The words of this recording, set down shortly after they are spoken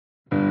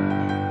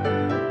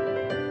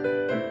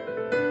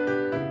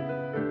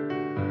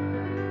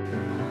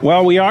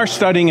Well, we are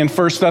studying in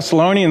 1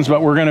 Thessalonians,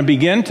 but we're going to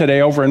begin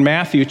today over in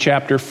Matthew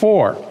chapter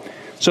 4.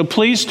 So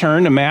please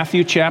turn to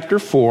Matthew chapter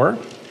 4.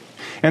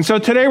 And so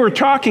today we're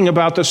talking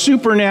about the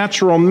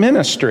supernatural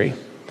ministry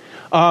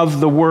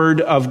of the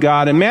Word of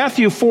God. In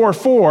Matthew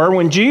 4:4,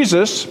 when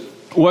Jesus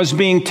was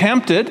being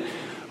tempted,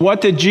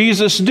 what did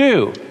Jesus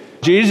do?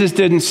 Jesus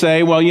didn't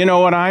say, well, you know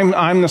what,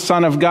 I'm the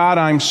Son of God,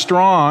 I'm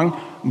strong,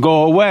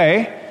 go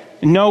away.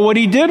 No, what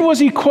he did was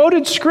he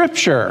quoted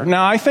Scripture.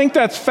 Now, I think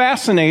that's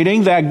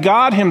fascinating that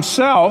God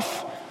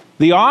himself,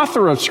 the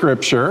author of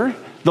Scripture,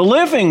 the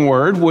living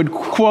Word, would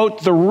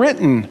quote the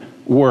written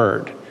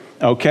Word.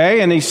 Okay,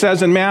 and he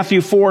says in Matthew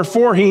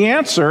 4:4, he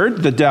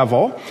answered the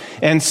devil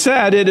and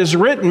said, "It is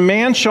written,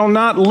 man shall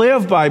not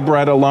live by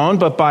bread alone,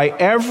 but by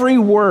every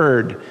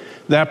word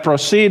that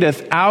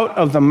proceedeth out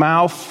of the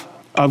mouth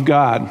of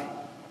God."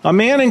 A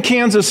man in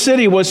Kansas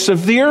City was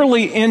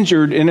severely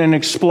injured in an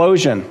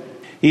explosion.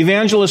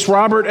 Evangelist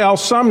Robert L.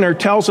 Sumner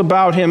tells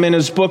about him in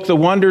his book, The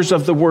Wonders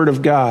of the Word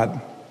of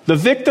God. The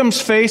victim's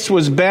face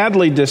was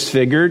badly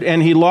disfigured,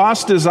 and he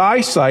lost his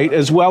eyesight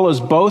as well as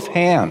both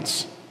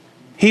hands.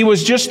 He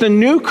was just a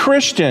new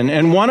Christian,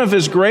 and one of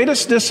his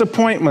greatest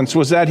disappointments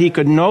was that he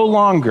could no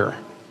longer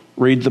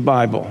read the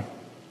Bible.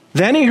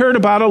 Then he heard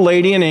about a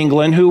lady in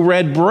England who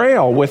read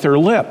Braille with her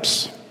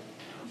lips.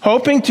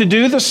 Hoping to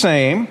do the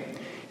same,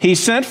 he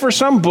sent for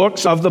some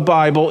books of the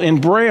Bible in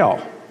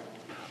Braille.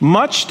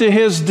 Much to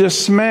his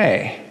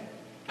dismay,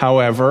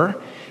 however,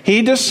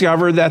 he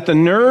discovered that the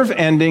nerve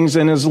endings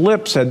in his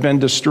lips had been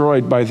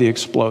destroyed by the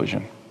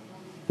explosion.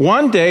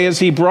 One day, as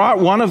he brought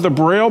one of the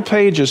Braille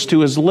pages to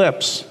his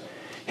lips,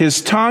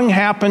 his tongue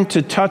happened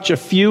to touch a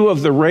few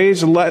of the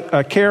raised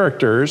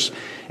characters,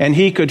 and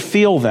he could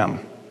feel them.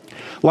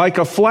 Like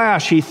a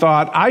flash, he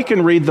thought, I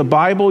can read the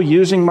Bible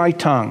using my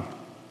tongue.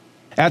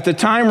 At the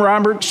time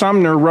Robert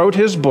Sumner wrote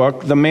his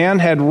book, the man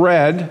had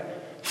read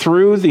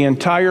through the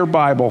entire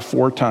Bible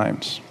 4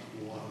 times.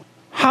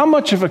 How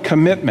much of a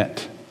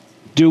commitment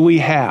do we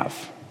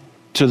have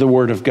to the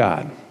Word of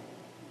God?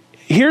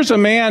 Here's a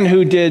man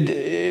who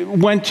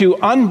went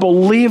to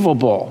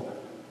unbelievable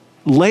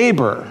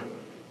labor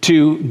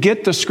to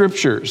get the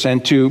Scriptures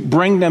and to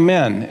bring them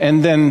in.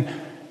 And then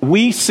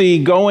we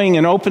see going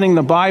and opening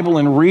the Bible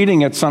and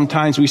reading it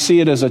sometimes, we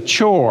see it as a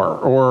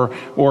chore,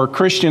 or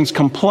Christians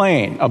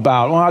complain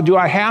about, well, do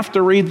I have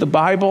to read the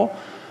Bible?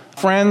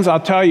 Friends, I'll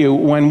tell you,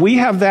 when we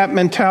have that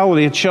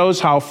mentality, it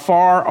shows how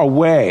far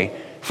away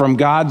from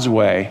God's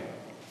way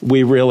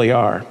we really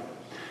are.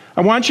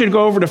 I want you to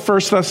go over to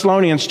 1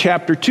 Thessalonians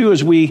chapter 2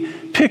 as we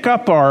pick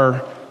up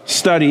our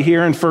study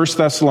here in 1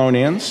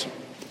 Thessalonians.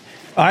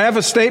 I have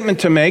a statement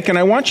to make, and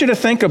I want you to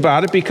think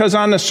about it, because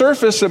on the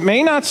surface it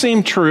may not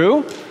seem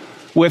true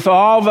with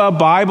all the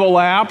Bible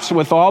apps,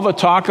 with all the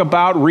talk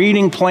about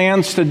reading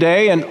plans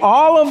today, and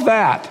all of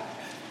that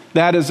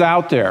is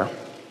out there.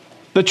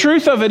 The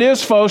truth of it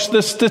is, folks,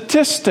 the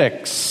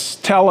statistics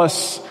tell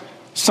us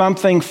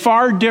something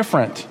far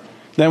different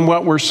than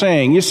what we're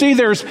saying. You see,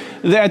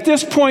 at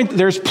this point,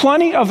 there's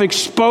plenty of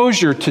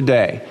exposure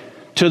today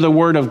to the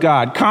Word of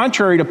God,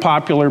 contrary to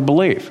popular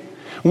belief.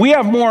 We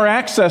have more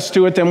access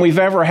to it than we've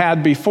ever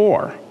had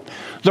before.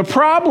 The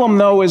problem,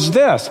 though, is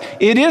this.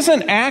 It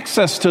isn't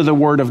access to the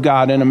Word of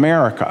God in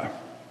America.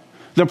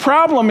 The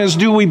problem is,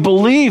 do we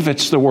believe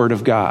it's the Word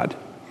of God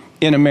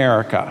in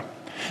America?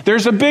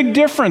 There's a big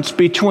difference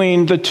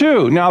between the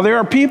two. Now, there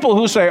are people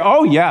who say,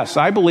 oh, yes,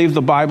 I believe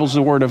the Bible's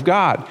the Word of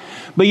God.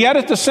 But yet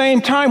at the same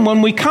time,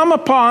 when we come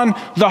upon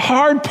the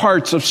hard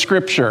parts of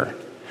Scripture,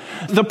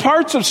 the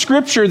parts of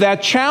Scripture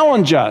that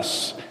challenge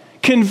us,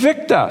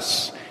 convict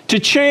us to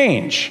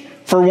change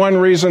for one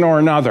reason or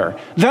another,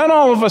 then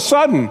all of a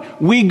sudden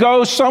we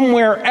go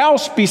somewhere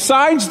else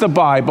besides the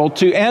Bible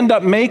to end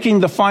up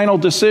making the final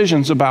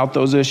decisions about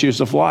those issues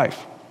of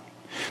life.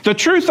 The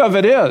truth of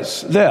it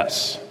is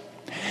this.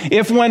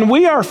 If when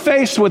we are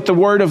faced with the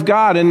Word of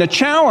God and the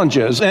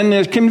challenges and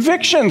the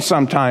convictions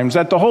sometimes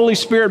that the Holy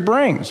Spirit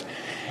brings,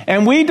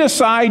 and we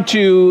decide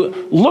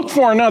to look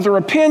for another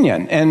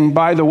opinion, and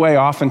by the way,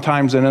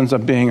 oftentimes it ends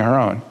up being our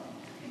own,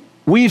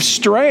 we've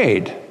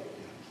strayed.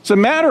 As a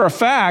matter of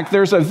fact,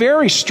 there's a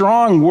very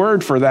strong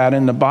word for that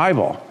in the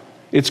Bible.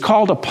 It's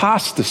called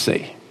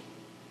apostasy.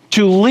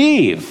 To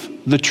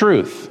leave the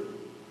truth.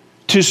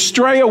 To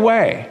stray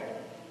away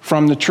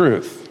from the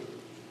truth.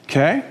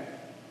 Okay?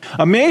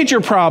 A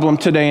major problem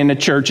today in the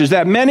church is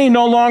that many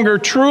no longer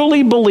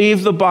truly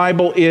believe the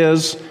Bible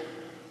is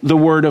the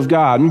Word of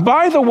God. And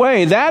by the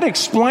way, that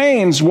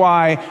explains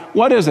why,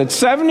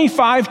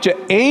 75 to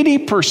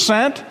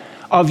 80%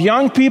 of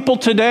young people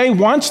today,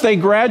 once they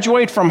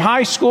graduate from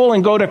high school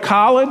and go to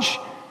college,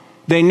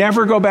 they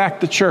never go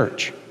back to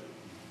church.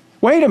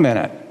 Wait a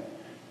minute.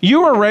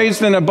 You were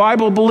raised in a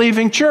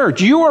Bible-believing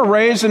church. You were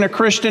raised in a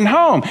Christian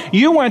home.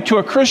 You went to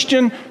a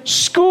Christian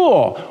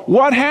school.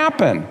 What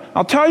happened?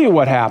 I'll tell you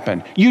what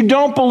happened. You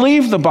don't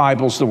believe the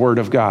Bible's the Word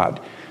of God.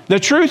 The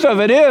truth of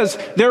it is,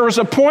 there was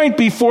a point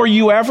before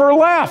you ever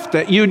left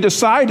that you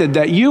decided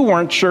that you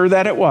weren't sure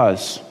that it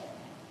was.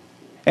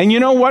 And you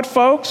know what,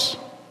 folks?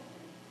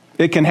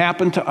 It can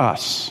happen to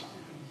us.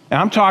 And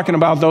I'm talking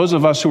about those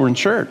of us who are in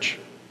church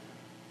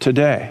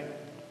today.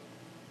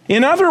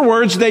 In other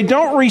words, they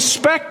don't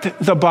respect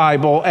the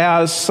Bible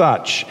as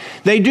such.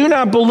 They do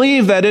not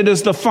believe that it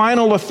is the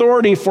final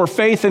authority for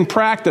faith and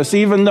practice,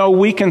 even though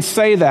we can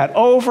say that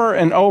over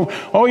and over.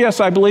 Oh,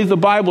 yes, I believe the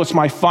Bible is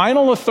my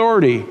final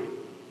authority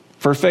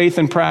for faith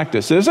and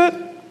practice. Is it?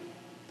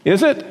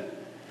 Is it?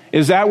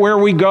 Is that where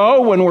we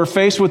go when we're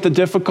faced with the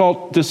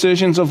difficult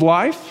decisions of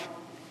life?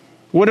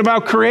 What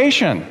about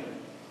creation?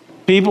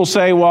 People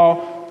say,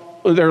 well,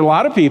 there are a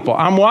lot of people.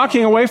 I'm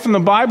walking away from the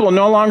Bible and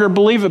no longer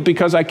believe it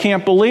because I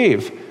can't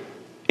believe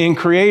in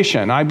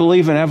creation. I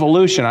believe in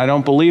evolution. I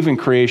don't believe in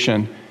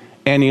creation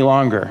any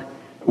longer.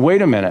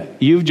 Wait a minute.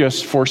 You've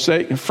just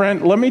forsaken.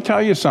 Friend, let me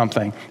tell you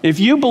something. If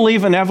you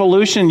believe in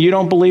evolution, you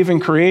don't believe in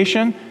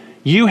creation,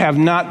 you have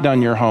not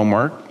done your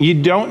homework.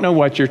 You don't know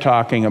what you're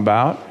talking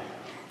about.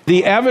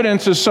 The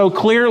evidence is so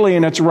clearly,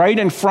 and it's right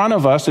in front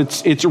of us,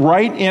 it's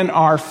right in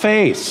our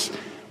face,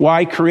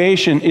 why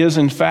creation is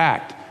in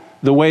fact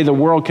the way the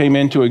world came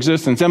into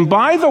existence. And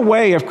by the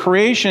way, if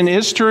creation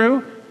is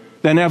true,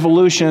 then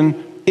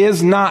evolution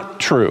is not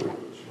true.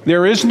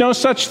 There is no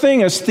such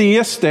thing as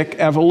theistic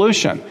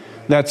evolution.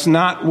 That's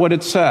not what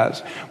it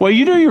says. Well,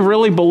 do you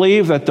really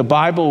believe that the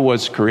Bible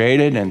was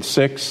created in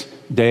 6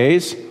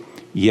 days?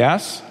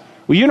 Yes.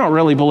 Well, you don't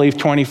really believe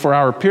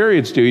 24-hour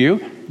periods, do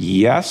you?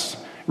 Yes.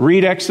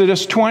 Read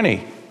Exodus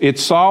 20. It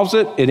solves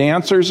it. It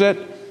answers it.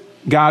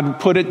 God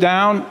put it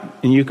down,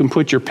 and you can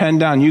put your pen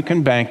down. You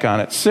can bank on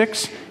it.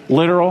 6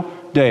 literal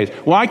days.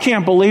 Well, I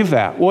can't believe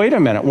that. Wait a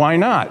minute. Why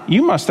not?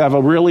 You must have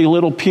a really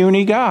little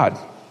puny God.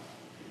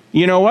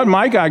 You know what?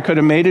 My God could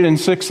have made it in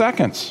 6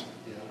 seconds.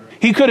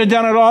 He could have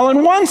done it all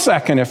in 1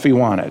 second if he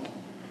wanted.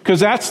 Because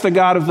that's the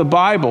God of the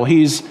Bible.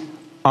 He's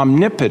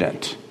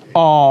omnipotent,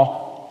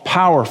 all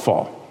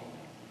powerful.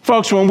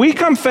 Folks, when we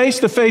come face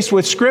to face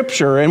with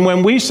Scripture and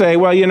when we say,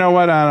 well, you know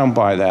what? I don't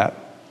buy that.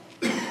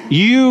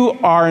 You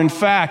are in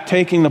fact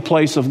taking the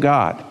place of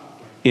God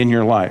in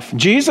your life.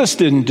 Jesus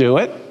didn't do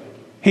it.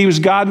 He was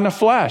God in the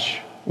flesh.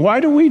 Why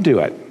do we do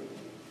it?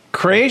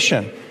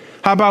 Creation.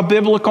 How about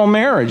biblical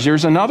marriage?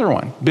 There's another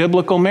one.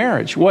 Biblical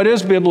marriage. What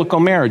is biblical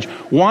marriage?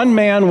 One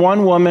man,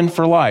 one woman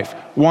for life.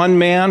 One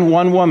man,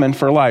 one woman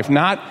for life.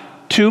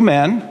 Not 2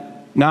 men,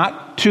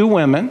 not 2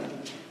 women.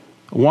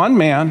 One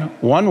man,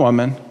 one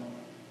woman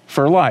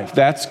for life.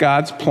 That's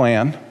God's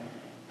plan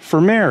for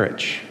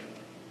marriage.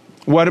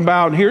 What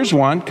about, here's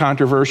one,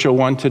 controversial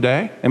one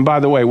today. And by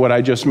the way, what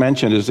I just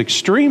mentioned is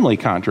extremely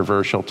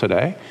controversial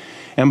today.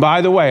 And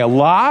by the way, a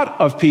lot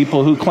of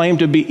people who claim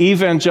to be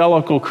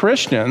evangelical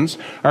Christians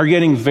are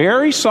getting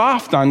very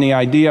soft on the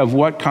idea of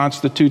what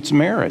constitutes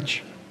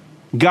marriage.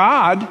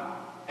 God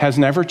has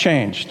never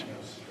changed.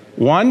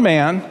 One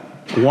man,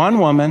 one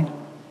woman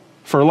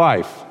for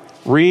life.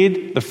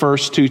 Read the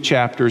first 2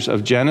 chapters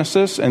of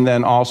Genesis and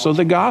then also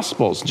the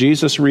Gospels.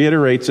 Jesus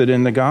reiterates it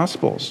in the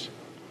Gospels.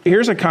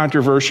 Here's a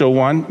controversial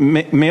one,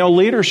 male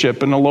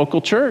leadership in the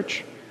local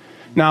church.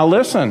 Now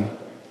listen,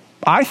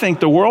 I think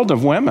the world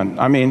of women.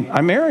 I mean, I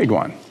married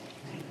one.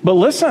 But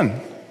listen,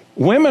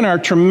 women are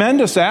a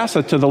tremendous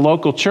asset to the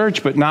local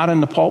church, but not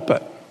in the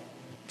pulpit.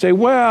 Say,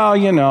 well,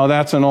 you know,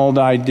 that's an old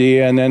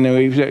idea. And then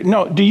we say,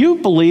 no, do you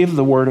believe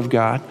the Word of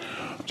God?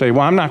 Say,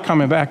 well, I'm not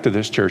coming back to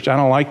this church. I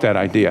don't like that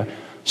idea.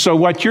 So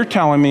what you're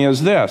telling me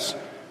is this.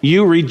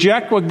 You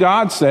reject what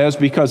God says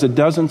because it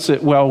doesn't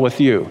sit well with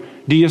you.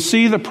 Do you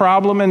see the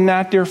problem in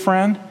that, dear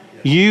friend?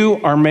 You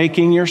are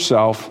making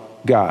yourself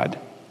God.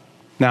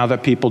 Now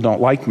that people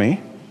don't like me,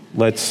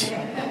 let's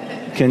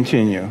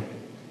continue.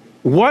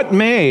 What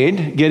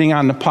made, getting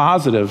on the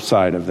positive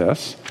side of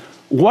this,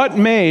 what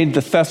made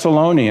the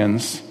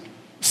Thessalonians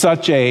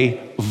such a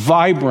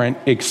vibrant,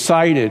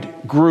 excited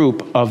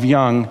group of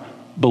young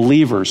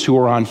believers who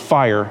are on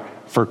fire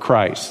for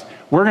Christ?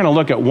 We're going to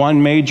look at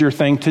one major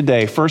thing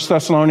today. 1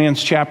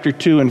 Thessalonians chapter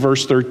 2 and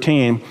verse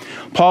 13.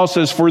 Paul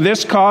says, for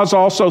this cause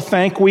also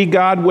thank we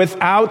God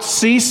without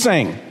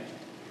ceasing.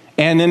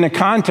 And in the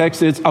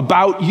context, it's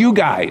about you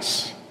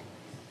guys.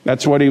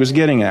 That's what he was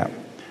getting at.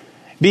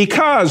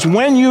 Because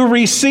when you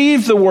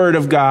received the word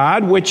of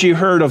God, which you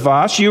heard of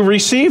us, you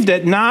received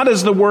it not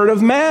as the word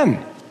of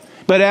men,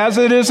 but as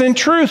it is in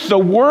truth, the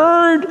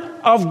word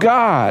of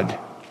God,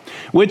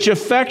 which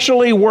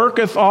effectually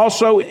worketh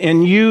also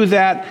in you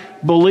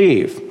that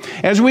believe.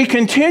 As we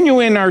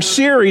continue in our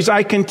series,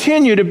 I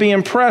continue to be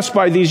impressed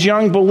by these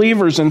young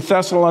believers in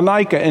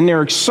Thessalonica and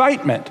their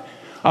excitement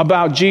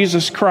about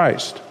Jesus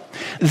Christ.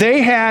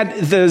 They had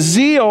the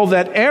zeal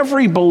that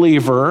every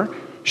believer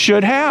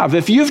should have.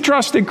 If you've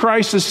trusted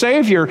Christ as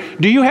Savior,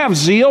 do you have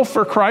zeal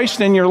for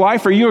Christ in your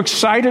life? Are you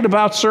excited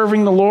about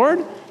serving the Lord?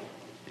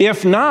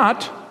 If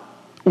not,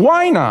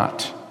 why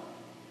not?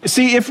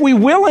 See, if we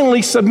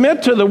willingly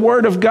submit to the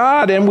Word of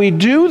God and we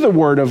do the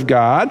Word of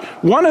God,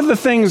 one of the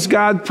things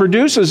God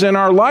produces in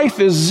our life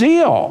is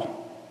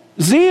zeal.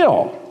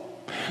 Zeal.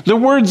 The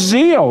word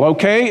zeal,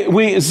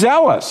 okay,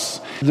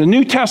 zealous. The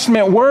New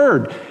Testament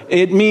word,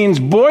 it means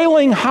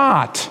boiling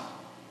hot.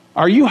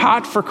 Are you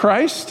hot for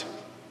Christ?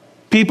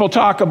 People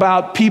talk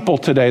about people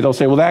today. They'll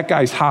say, well, that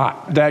guy's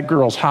hot. That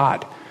girl's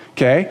hot.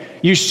 Okay?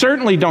 You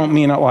certainly don't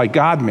mean it like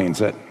God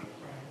means it.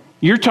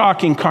 You're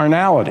talking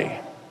carnality.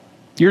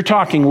 You're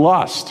talking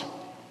lust.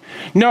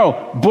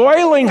 No,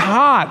 boiling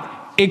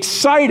hot,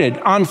 excited,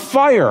 on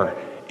fire,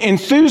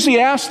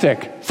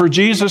 enthusiastic for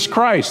Jesus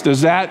Christ.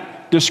 Does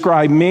that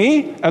describe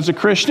me as a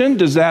Christian?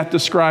 Does that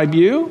describe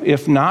you?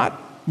 If not,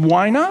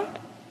 why not?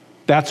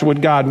 That's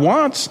what God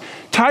wants.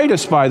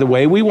 Titus, by the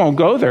way, we won't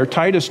go there.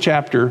 Titus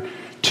chapter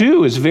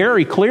 2 is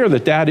very clear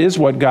that that is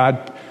what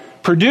God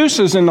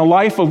produces in the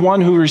life of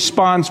one who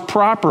responds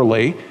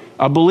properly,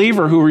 a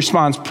believer who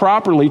responds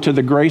properly to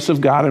the grace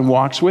of God and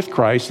walks with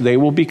Christ. They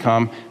will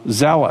become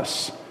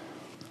zealous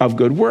of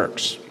good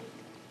works.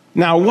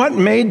 Now, what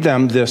made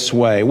them this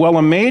way? Well,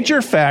 a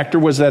major factor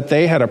was that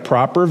they had a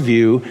proper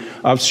view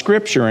of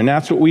Scripture, and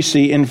that's what we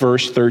see in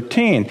verse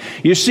 13.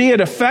 You see,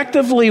 it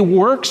effectively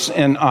works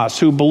in us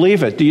who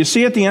believe it. Do you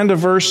see at the end of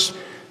verse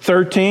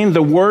 13,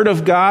 the word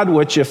of God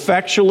which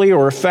effectually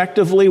or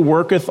effectively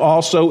worketh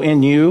also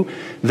in you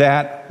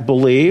that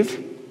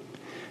believe?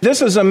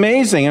 This is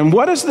amazing. And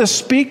what does this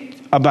speak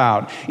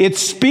about? It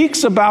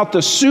speaks about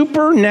the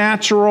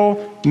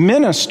supernatural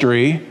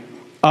ministry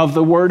of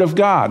the Word of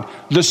God.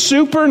 The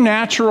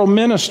supernatural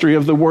ministry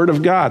of the Word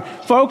of God.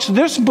 Folks,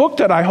 this book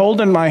that I hold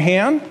in my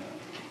hand,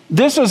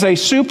 this is a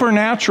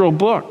supernatural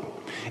book.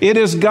 It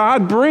is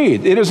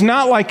God-breathed. It is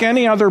not like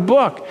any other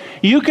book.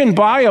 You can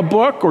buy a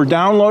book or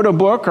download a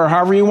book or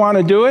however you want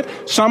to do it.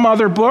 Some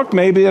other book,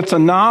 maybe it's a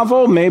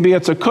novel, maybe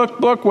it's a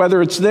cookbook,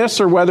 whether it's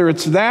this or whether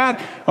it's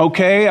that,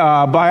 okay,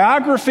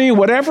 biography,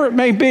 whatever it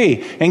may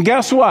be. And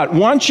guess what?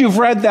 Once you've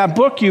read that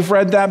book, you've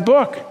read that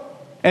book.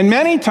 And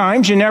many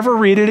times you never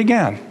read it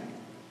again.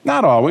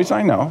 Not always,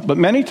 I know, but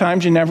many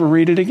times you never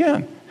read it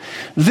again.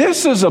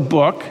 This is a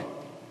book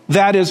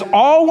that is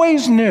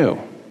always new,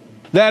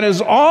 that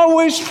is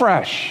always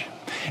fresh.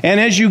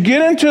 And as you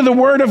get into the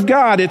Word of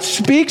God, it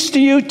speaks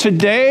to you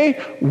today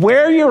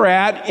where you're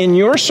at in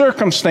your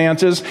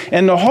circumstances,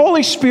 and the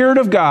Holy Spirit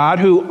of God,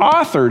 who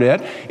authored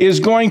it, is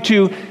going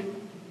to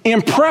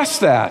impress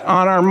that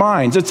on our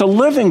minds. It's a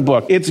living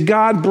book. It's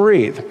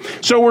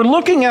God-breathed. So we're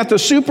looking at the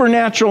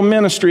supernatural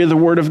ministry of the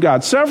Word of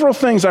God. Several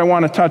things I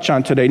want to touch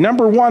on today.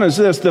 Number one is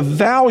this, the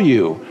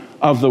value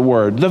of the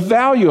Word. The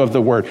value of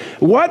the Word.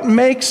 What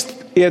makes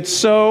it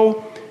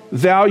so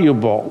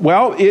valuable?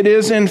 Well, it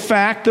is in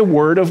fact the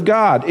Word of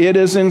God. It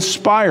is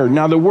inspired.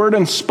 Now, the word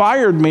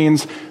inspired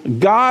means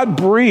God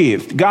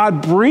breathed.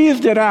 God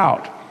breathed it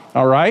out.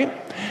 All right?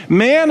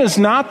 Man is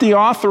not the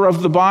author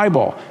of the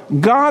Bible.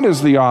 God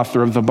is the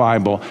author of the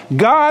Bible.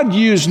 God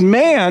used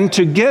man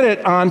to get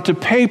it onto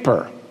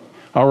paper.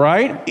 All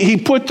right? He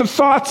put the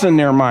thoughts in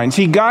their minds.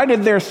 He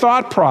guided their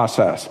thought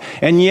process.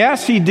 And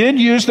yes, he did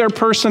use their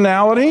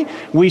personality.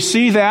 We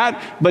see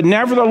that. But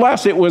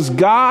nevertheless, it was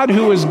God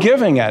who was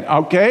giving it.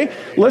 Okay?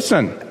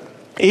 Listen,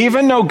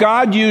 even though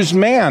God used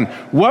man,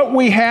 what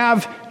we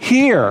have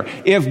here,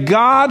 if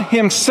God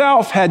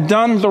himself had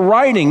done the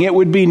writing, it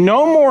would be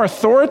no more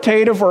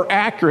authoritative or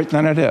accurate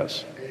than it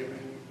is.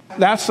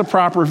 That's the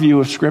proper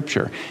view of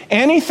Scripture.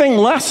 Anything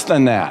less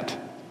than that,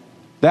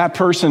 that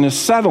person is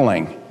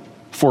settling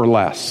for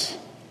less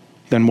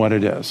than what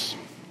it is.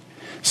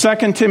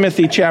 2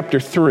 Timothy chapter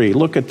 3,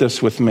 look at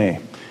this with me.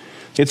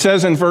 It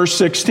says in verse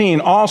 16,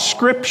 all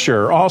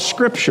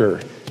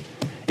scripture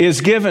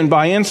is given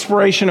by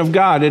inspiration of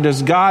God. It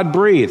is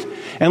God-breathed.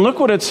 And look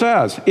what it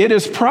says. It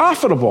is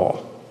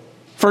profitable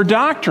for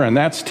doctrine,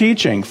 that's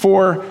teaching,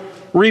 for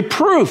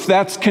reproof,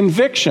 that's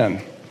conviction,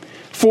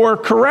 for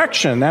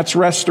correction, that's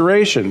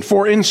restoration,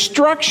 for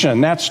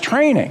instruction, that's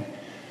training,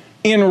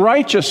 in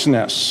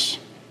righteousness.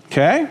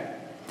 Okay?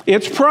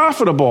 It's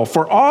profitable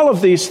for all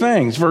of these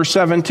things. Verse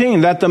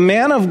 17, that the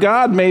man of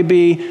God may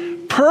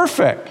be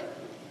perfect.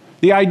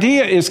 The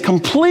idea is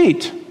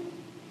complete,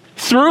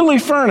 thoroughly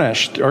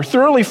furnished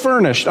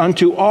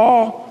unto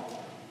all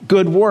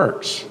good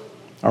works.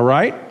 All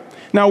right?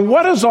 Now,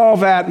 what does all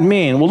that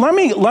mean? Well,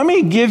 let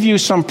me give you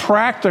some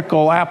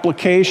practical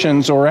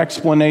applications or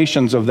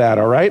explanations of that,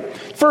 all right?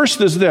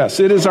 First is this.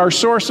 It is our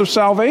source of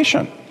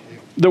salvation.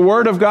 The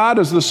Word of God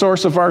is the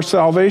source of our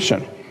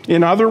salvation.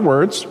 In other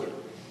words,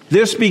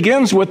 this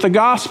begins with the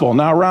gospel.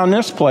 Now, around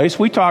this place,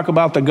 we talk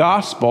about the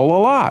gospel a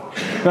lot.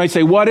 And I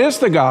say, what is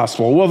the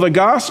gospel? Well, the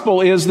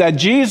gospel is that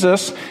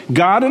Jesus,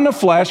 God in the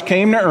flesh,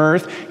 came to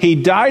earth. He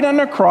died on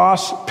the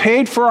cross,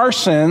 paid for our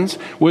sins,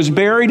 was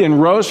buried,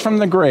 and rose from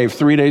the grave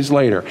 3 days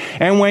later.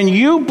 And when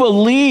you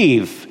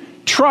believe,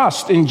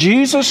 trust in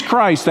Jesus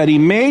Christ that he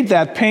made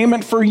that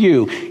payment for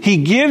you, he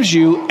gives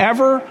you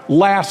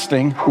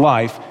everlasting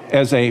life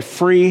as a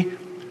free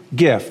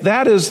gift.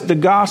 That is the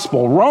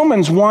gospel.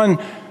 Romans 1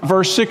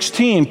 verse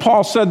 16,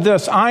 Paul said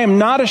this, I am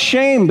not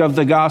ashamed of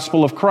the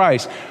gospel of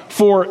Christ,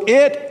 for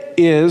it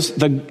is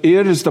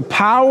the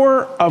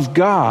power of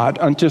God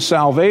unto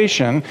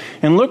salvation.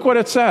 And look what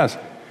it says,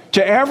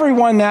 to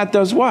everyone that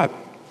does what?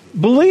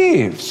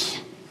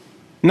 Believes.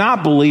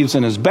 Not believes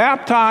and is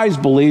baptized,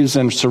 believes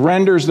and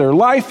surrenders their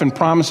life and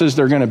promises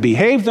they're going to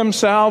behave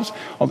themselves.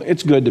 Well,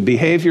 it's good to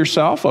behave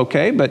yourself,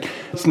 okay, but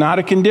it's not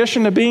a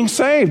condition of being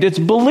saved. It's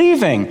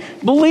believing.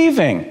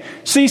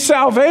 See,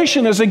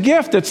 salvation is a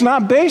gift. It's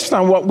not based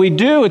on what we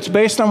do. It's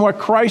based on what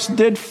Christ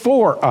did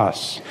for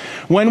us.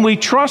 When we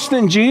trust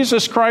in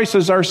Jesus Christ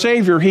as our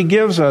Savior, He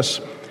gives us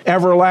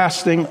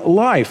everlasting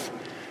life.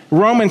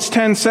 Romans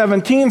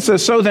 10:17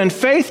 says, so then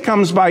faith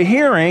comes by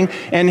hearing,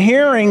 and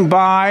hearing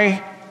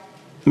by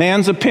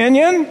man's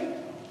opinion?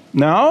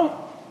 No.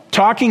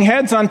 Talking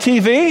heads on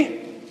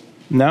TV?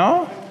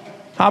 No.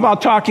 How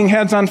about talking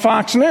heads on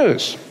Fox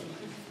News?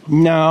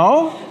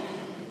 No.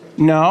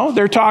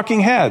 They're talking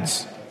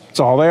heads.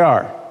 That's all they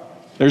are.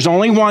 There's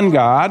only one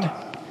God.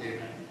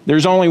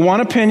 There's only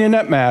one opinion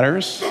that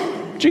matters.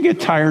 Don't you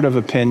get tired of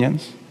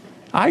opinions?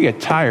 I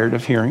get tired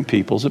of hearing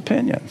people's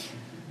opinions.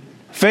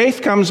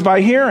 Faith comes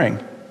by hearing.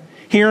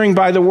 Hearing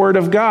by the Word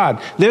of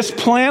God. This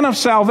plan of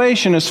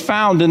salvation is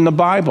found in the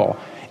Bible.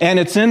 And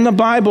it's in the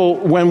Bible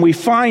when we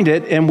find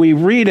it and we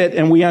read it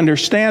and we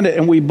understand it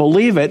and we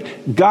believe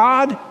it.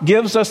 God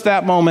gives us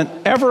that moment,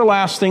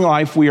 everlasting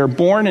life. We are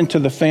born into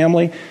the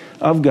family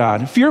of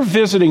God. If you're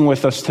visiting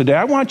with us today,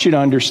 I want you to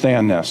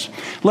understand this.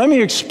 Let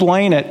me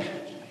explain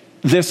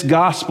this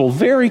gospel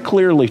very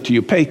clearly to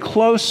you. Pay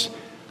close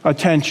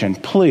attention,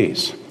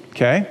 please.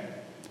 Okay?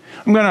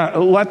 I'm going to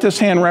let this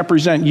hand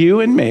represent you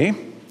and me.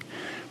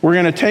 We're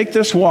going to take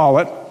this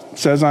wallet. It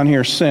says on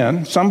here,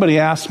 sin. Somebody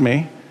asked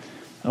me,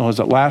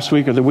 was it last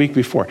week or the week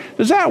before?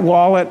 Does that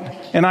wallet,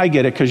 and I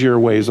get it because you're a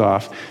ways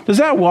off, does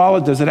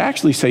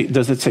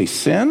it say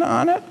sin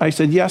on it? I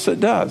said, yes,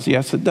 it does.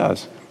 Yes, it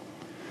does.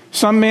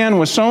 Some man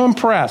was so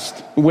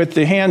impressed with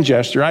the hand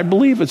gesture. I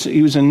believe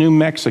he was in New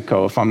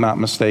Mexico, if I'm not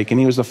mistaken.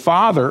 He was the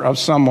father of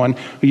someone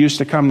who used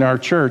to come to our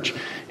church.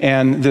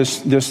 And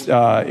this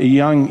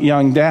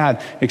young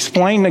dad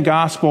explained the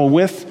gospel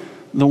with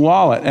the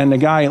wallet. And the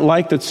guy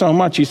liked it so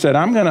much, he said,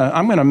 I'm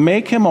gonna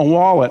make him a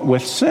wallet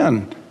with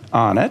sin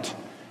on it.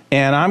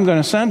 And I'm going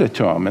to send it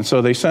to them. And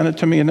so they sent it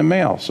to me in the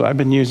mail. So I've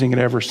been using it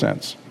ever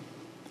since.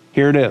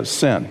 Here it is,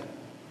 sin.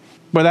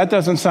 But that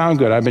doesn't sound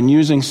good. I've been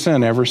using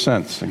sin ever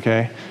since,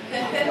 okay?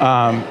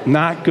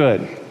 Not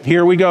good.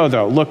 Here we go,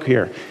 though. Look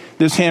here.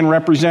 This hand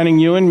representing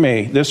you and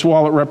me. This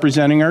wallet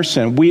representing our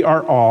sin. We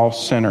are all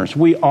sinners.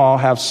 We all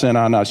have sin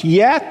on us.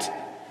 Yet,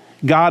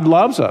 God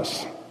loves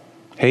us.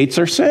 Hates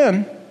our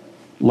sin.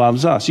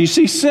 Loves us. You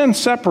see, sin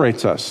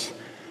separates us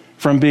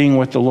from being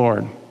with the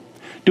Lord.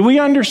 Do we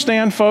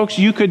understand, folks?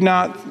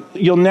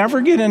 You'll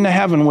never get into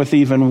heaven with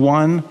even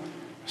one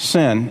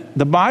sin.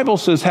 The Bible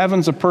says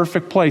heaven's a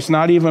perfect place.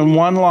 Not even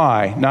one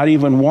lie, not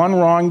even one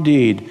wrong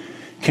deed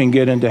can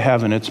get into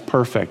heaven. It's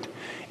perfect.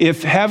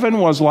 If heaven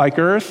was like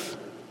earth,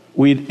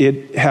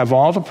 it'd have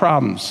all the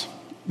problems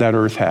that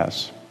earth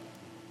has.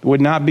 It would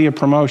not be a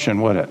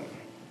promotion, would it?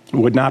 It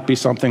would not be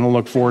something to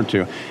look forward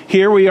to.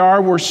 Here we are,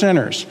 we're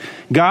sinners.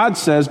 God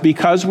says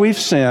because we've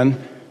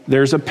sinned,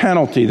 there's a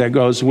penalty that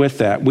goes with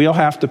that. We'll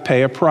have to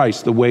pay a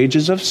price. The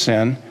wages of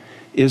sin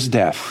is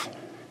death.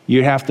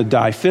 You have to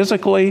die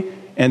physically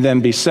and then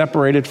be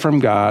separated from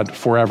God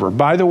forever.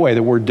 By the way,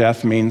 the word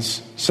death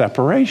means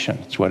separation.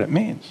 That's what it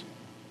means.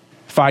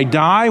 If I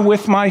die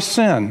with my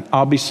sin,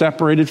 I'll be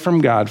separated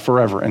from God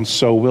forever, and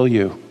so will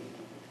you.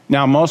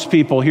 Now, most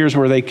people, here's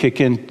where they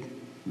kick in.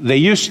 They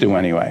used to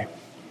anyway.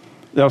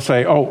 They'll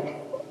say,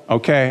 oh,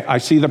 okay, I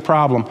see the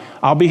problem.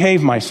 I'll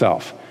behave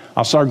myself.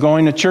 I'll start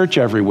going to church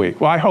every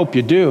week. Well, I hope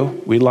you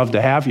do. We'd love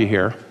to have you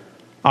here.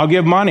 I'll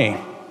give money.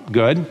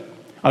 Good.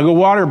 I'll go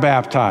water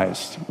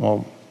baptized.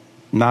 Well,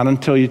 not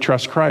until you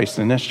trust Christ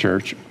in this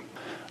church.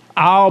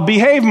 I'll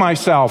behave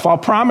myself. I'll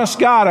promise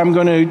God I'm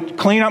going to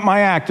clean up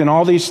my act and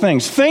all these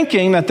things,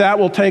 thinking that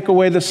will take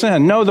away the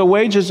sin. No, the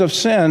wages of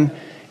sin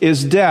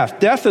is death.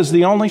 Death is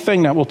the only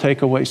thing that will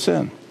take away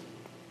sin.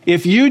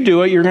 If you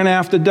do it, you're going to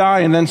have to die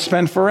and then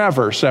spend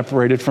forever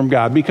separated from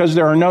God because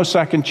there are no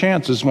second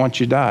chances once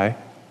you die.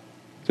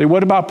 Say,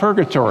 what about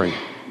purgatory?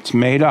 It's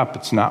made up.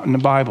 It's not in the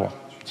Bible.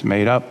 It's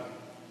made up.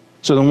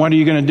 So then what are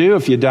you going to do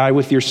if you die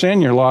with your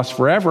sin? You're lost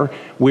forever.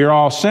 We're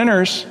all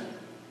sinners.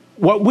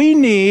 What we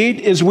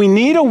need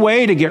a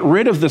way to get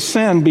rid of the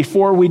sin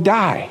before we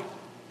die.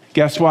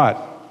 Guess what?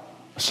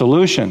 A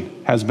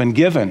solution has been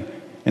given.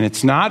 And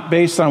it's not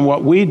based on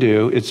what we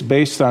do. It's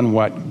based on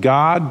what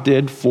God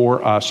did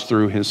for us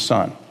through His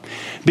Son.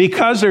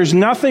 Because there's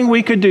nothing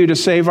we could do to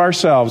save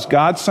ourselves,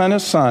 God sent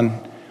His Son,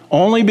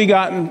 only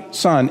begotten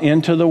Son,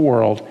 into the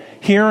world,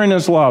 here in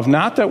His love.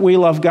 Not that we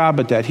love God,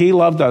 but that He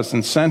loved us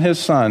and sent His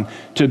Son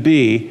to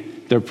be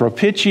the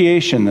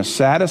propitiation, the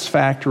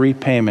satisfactory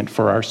payment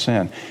for our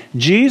sin.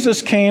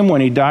 Jesus came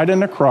when He died on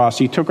the cross.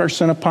 He took our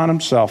sin upon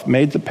Himself,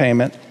 made the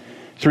payment.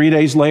 3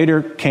 days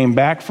later, came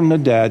back from the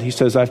dead. He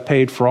says, I've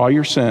paid for all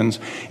your sins.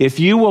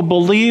 If you will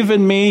believe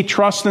in me,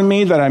 trust in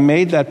me that I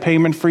made that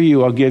payment for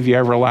you, I'll give you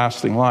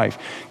everlasting life.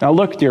 Now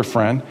look, dear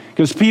friend,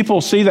 because people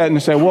see that and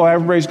they say, well,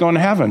 everybody's going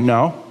to heaven.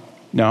 No.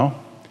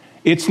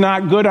 It's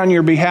not good on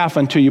your behalf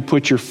until you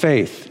put your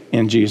faith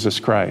in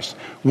Jesus Christ.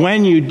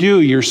 When you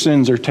do, your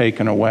sins are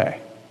taken away.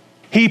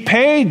 He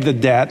paid the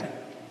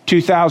debt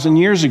 2,000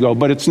 years ago,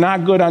 but it's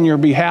not good on your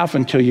behalf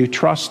until you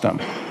trust him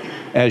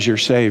as your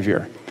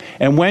Savior.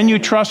 And when you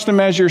trust him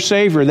as your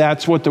Savior,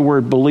 that's what the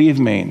word believe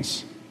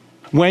means.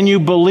 When you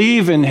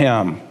believe in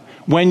him,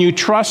 when you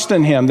trust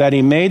in him that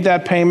he made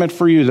that payment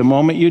for you, the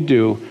moment you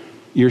do,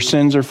 your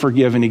sins are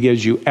forgiven. He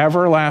gives you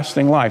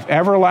everlasting life.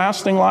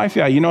 Everlasting life?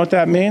 Yeah, you know what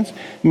that means?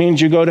 It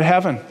means you go to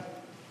heaven.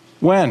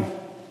 When?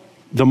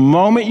 The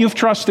moment you've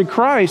trusted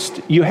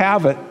Christ, you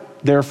have it.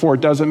 Therefore,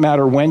 it doesn't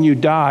matter when you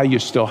die, you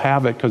still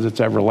have it because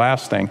it's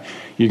everlasting.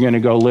 You're going to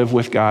go live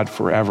with God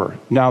forever.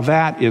 Now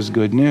that is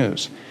good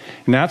news.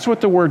 And that's what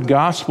the word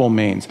gospel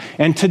means.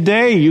 And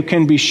today you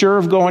can be sure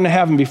of going to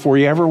heaven before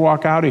you ever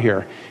walk out of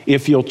here.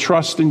 If you'll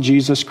trust in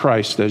Jesus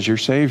Christ as your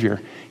Savior,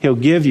 he'll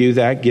give you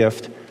that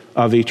gift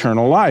of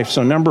eternal life.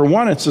 So number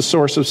one, it's the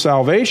source of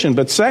salvation.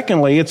 But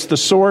secondly, it's the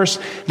source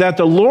that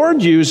the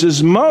Lord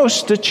uses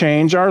most to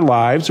change our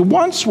lives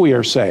once we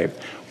are saved.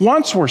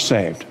 Once we're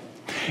saved.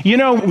 You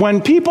know,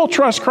 when people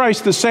trust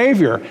Christ the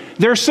Savior,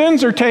 their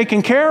sins are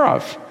taken care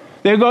of.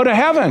 They go to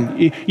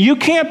heaven. You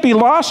can't be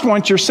lost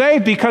once you're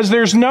saved because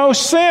there's no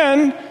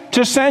sin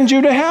to send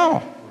you to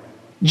hell.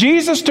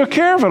 Jesus took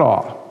care of it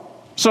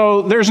all.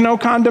 So there's no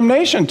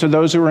condemnation to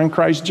those who are in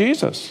Christ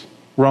Jesus.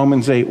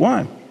 Romans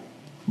 8:1.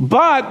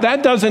 But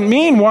that doesn't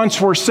mean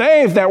once we're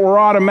saved that we're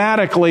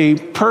automatically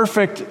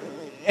perfect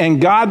and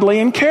godly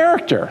in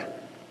character.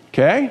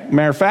 Okay?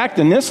 Matter of fact,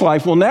 in this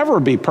life we'll never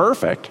be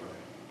perfect.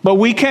 But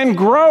we can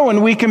grow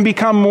and we can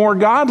become more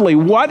godly.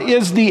 What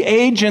is the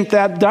agent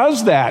that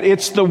does that?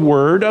 It's the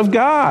Word of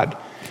God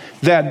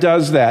that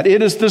does that.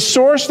 It is the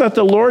source that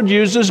the Lord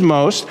uses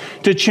most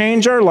to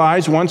change our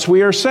lives once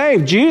we are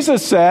saved.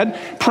 Jesus said,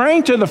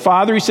 praying to the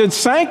Father, he said,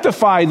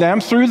 sanctify them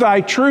through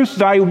thy truth.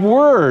 Thy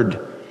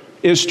word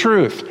is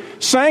truth.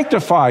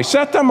 Sanctify,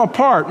 set them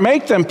apart,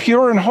 make them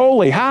pure and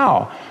holy.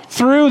 How?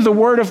 Through the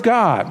Word of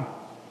God.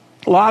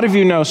 A lot of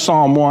you know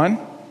Psalm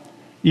 1.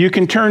 You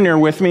can turn there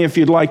with me if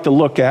you'd like to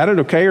look at it,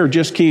 okay? Or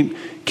just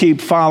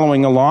keep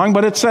following along.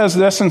 But it says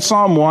this in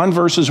Psalm 1,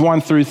 verses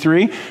 1 through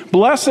 3.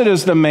 Blessed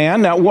is the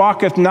man that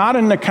walketh not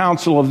in the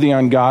counsel of the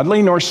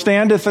ungodly, nor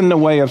standeth in the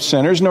way of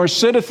sinners, nor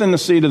sitteth in the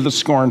seat of the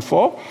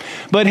scornful.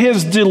 But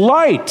his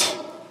delight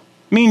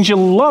means you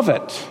love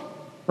it,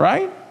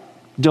 right?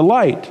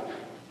 Delight.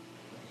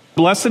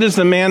 Blessed is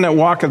the man that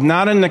walketh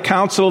not in the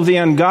counsel of the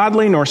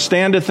ungodly, nor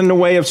standeth in the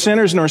way of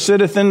sinners, nor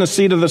sitteth in the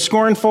seat of the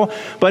scornful.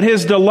 But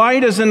his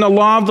delight is in the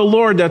law of the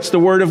Lord. That's the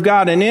word of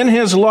God. And in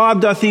his law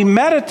doth he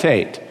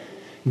meditate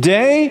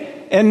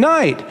day and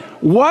night.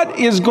 What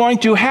is going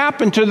to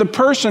happen to the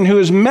person who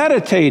is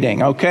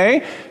meditating,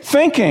 okay?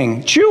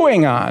 Thinking,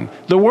 chewing on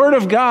the word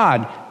of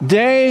God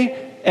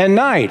day and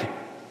night.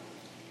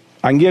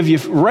 I can give you,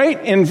 right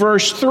in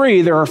verse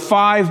 3, there are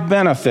 5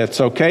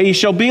 benefits, okay? He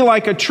shall be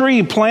like a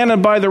tree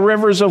planted by the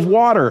rivers of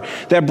water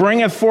that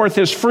bringeth forth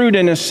his fruit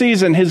in his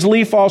season. His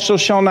leaf also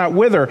shall not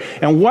wither,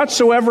 and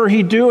whatsoever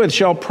he doeth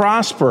shall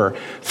prosper.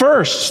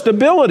 First,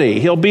 stability.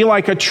 He'll be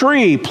like a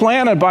tree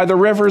planted by the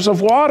rivers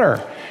of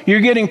water. You're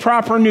getting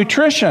proper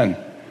nutrition,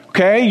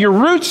 okay? Your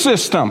root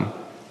system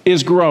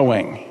is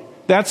growing.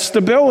 That's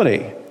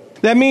stability.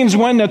 That means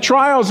when the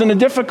trials and the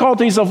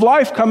difficulties of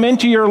life come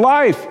into your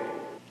life,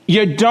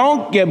 you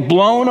don't get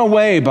blown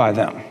away by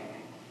them.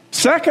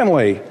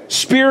 Secondly,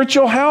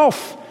 spiritual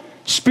health.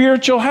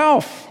 Spiritual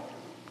health.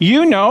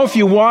 You know, if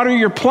you water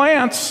your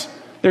plants,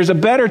 there's a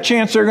better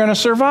chance they're going to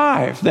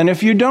survive than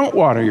if you don't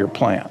water your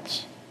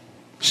plants.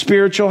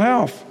 Spiritual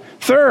health.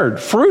 Third,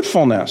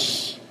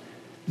 fruitfulness.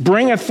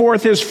 Bringeth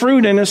forth his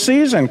fruit in a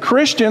season.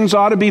 Christians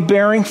ought to be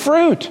bearing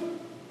fruit.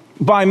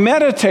 By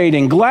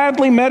meditating,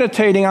 gladly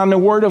meditating on the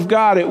Word of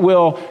God, it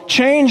will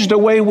change the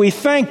way we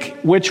think,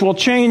 which will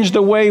change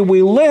the way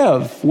we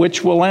live,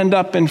 which will end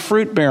up in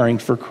fruit bearing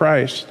for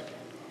Christ.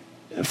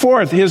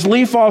 Fourth, his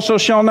leaf also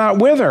shall not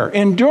wither.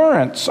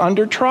 Endurance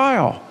under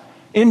trial.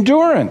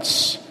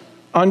 Endurance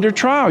under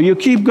trial. You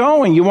keep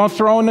going. You won't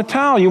throw in the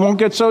towel. You won't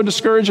get so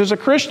discouraged as a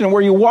Christian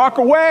where you walk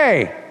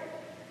away.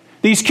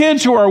 These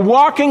kids who are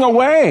walking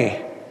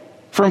away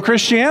from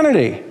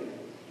Christianity,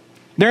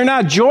 they're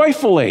not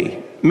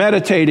joyfully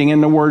meditating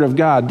in the Word of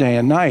God day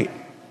and night.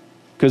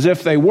 Because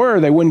if they were,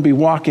 they wouldn't be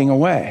walking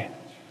away.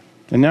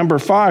 And number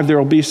 5, there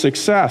will be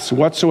success.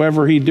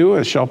 Whatsoever he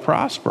doeth shall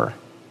prosper.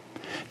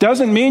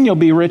 Doesn't mean you'll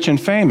be rich and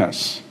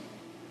famous.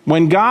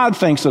 When God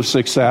thinks of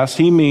success,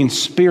 he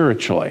means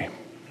spiritually.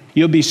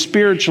 You'll be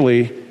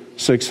spiritually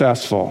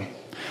successful.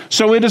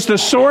 So it is the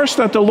source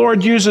that the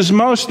Lord uses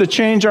most to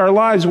change our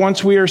lives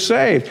once we are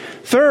saved.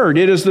 Third,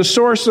 it is the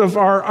source of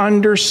our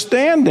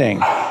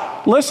understanding.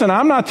 Listen,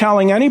 I'm not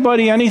telling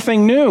anybody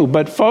anything new,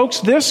 but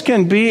folks, this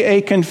can be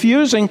a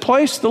confusing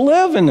place to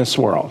live in this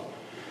world.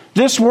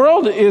 This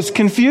world is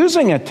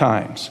confusing at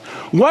times.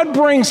 What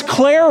brings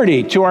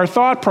clarity to our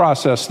thought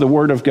process? The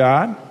Word of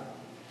God.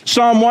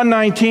 Psalm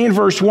 119,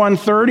 verse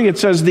 130, it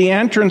says, the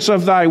entrance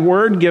of thy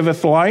word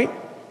giveth light.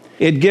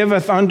 It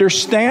giveth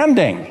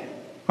understanding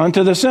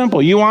unto the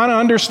simple. You want to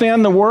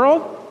understand the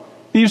world?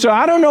 You say,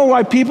 I don't know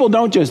why people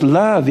don't just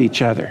love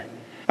each other.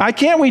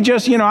 Can't we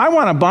just, I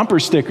want a bumper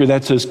sticker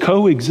that says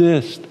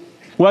coexist.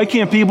 Why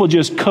can't people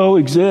just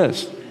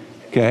coexist?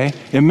 Okay?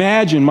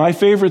 Imagine. My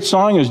favorite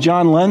song is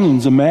John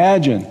Lennon's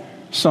Imagine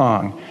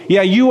song.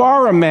 Yeah, you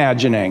are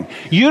imagining.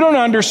 You don't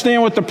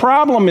understand what the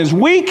problem is.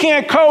 We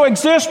can't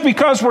coexist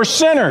because we're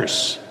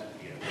sinners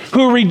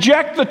who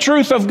reject the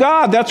truth of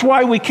God. That's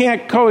why we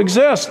can't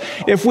coexist.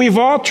 If we've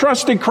all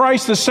trusted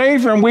Christ the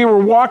Savior and we were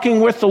walking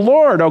with the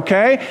Lord,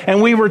 okay,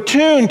 and we were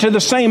tuned to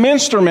the same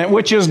instrument,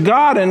 which is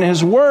God and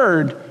His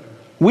Word,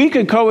 we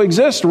could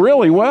coexist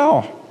really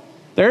well.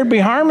 There'd be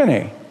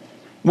harmony.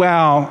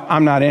 Well,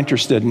 I'm not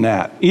interested in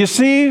that. You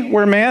see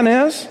where man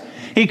is?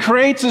 He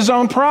creates his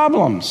own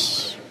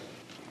problems.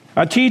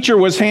 A teacher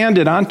was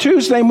handed on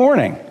Tuesday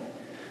morning,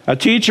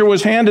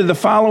 the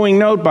following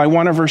note by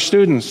one of her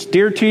students.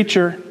 Dear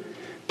teacher,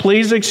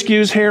 please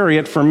excuse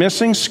Harriet for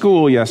missing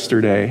school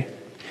yesterday.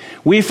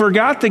 We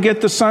forgot to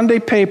get the Sunday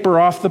paper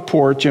off the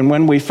porch, and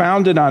when we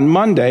found it on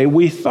Monday,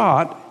 we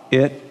thought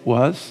it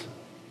was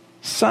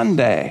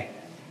Sunday.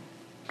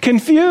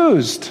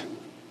 Confused.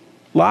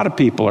 A lot of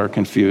people are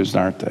confused,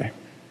 aren't they?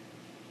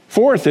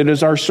 Fourth, it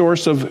is our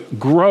source of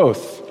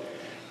growth.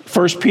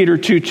 1 Peter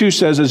 2:2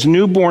 says, as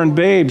newborn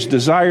babes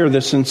desire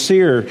the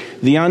sincere,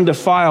 the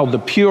undefiled, the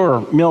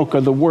pure milk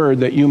of the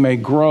word, that you may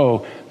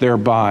grow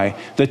thereby.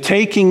 The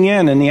taking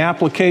in and the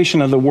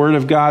application of the word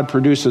of God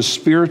produces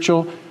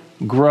spiritual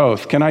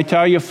growth. Can I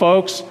tell you,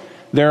 folks,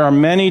 there are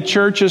many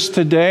churches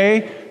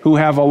today who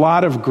have a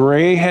lot of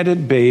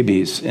gray-headed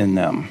babies in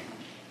them.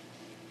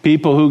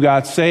 People who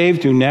got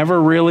saved who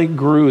never really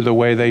grew the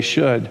way they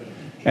should.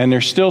 And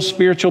they're still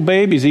spiritual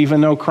babies, even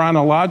though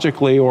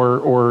chronologically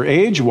or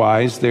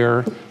age-wise,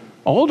 they're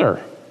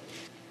older.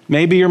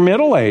 Maybe you're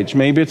middle-aged.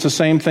 Maybe it's the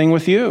same thing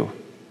with you.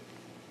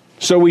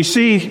 So we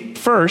see,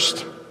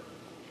 first,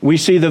 we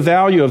see the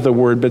value of the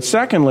word. But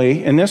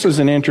secondly, and this is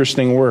an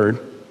interesting word,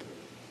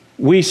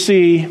 we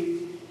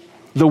see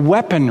the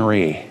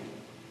weaponry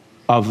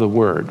of the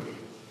word.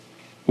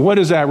 What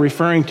is that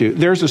referring to?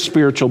 There's a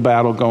spiritual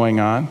battle going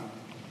on.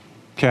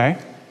 Okay?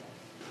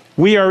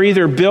 We are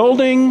either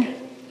building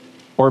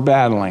or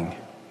battling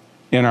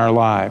in our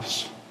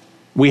lives.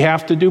 We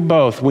have to do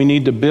both. We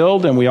need to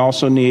build and we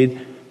also need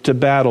to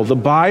battle. The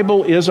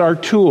Bible is our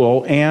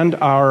tool and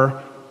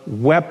our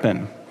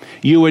weapon.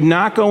 You would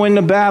not go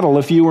into battle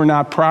if you were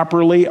not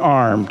properly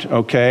armed,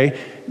 okay?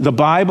 The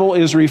Bible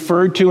is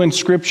referred to in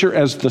Scripture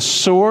as the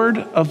sword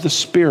of the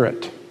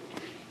Spirit,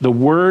 the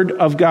Word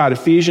of God.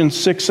 Ephesians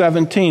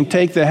 6:17,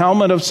 take the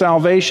helmet of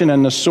salvation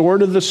and the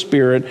sword of the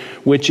Spirit,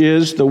 which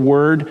is the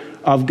Word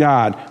of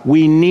God.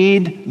 We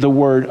need the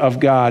Word of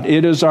God.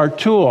 It is our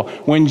tool.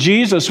 When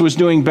Jesus was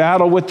doing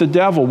battle with the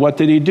devil, what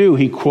did he do?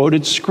 He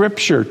quoted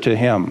Scripture to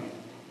him.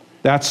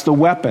 That's the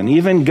weapon.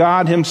 Even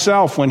God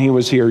Himself, when He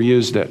was here,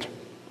 used it.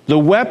 The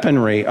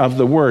weaponry of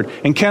the Word.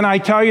 And can I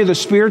tell you, the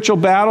spiritual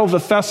battle, the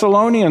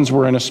Thessalonians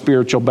were in a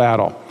spiritual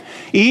battle.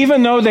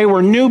 Even though they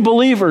were new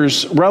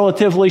believers,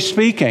 relatively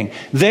speaking,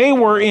 they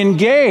were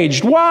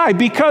engaged. Why?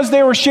 Because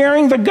they were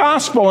sharing the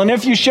gospel. And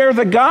if you share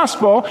the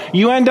gospel,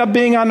 you end up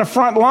being on the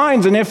front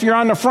lines. And if you're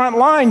on the front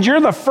lines,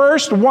 you're the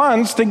first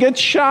ones to get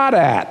shot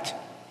at.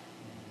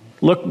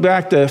 Look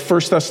back to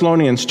 1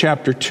 Thessalonians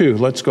chapter 2.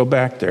 Let's go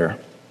back there.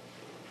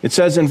 It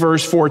says in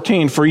verse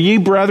 14, for ye,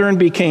 brethren,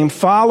 became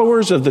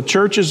followers of the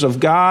churches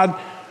of God,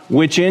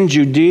 which in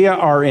Judea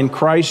are in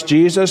Christ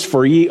Jesus,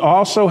 for ye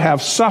also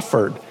have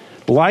suffered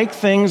like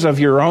things of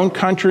your own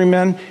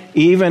countrymen,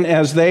 even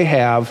as they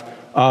have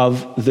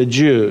of the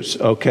Jews,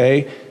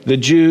 okay? The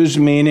Jews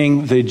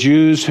meaning the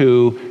Jews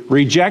who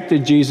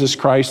rejected Jesus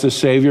Christ as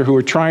Savior, who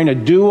were trying to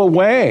do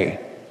away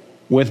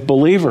with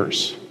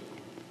believers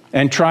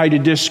and try to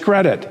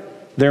discredit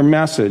their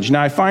message.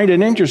 Now, I find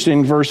it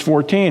interesting, verse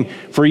 14,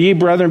 for ye,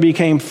 brethren,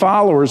 became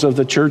followers of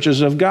the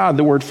churches of God.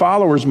 The word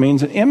followers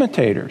means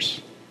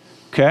imitators,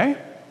 okay?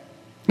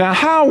 Now,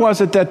 how was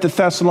it that the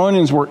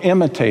Thessalonians were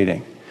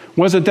imitating?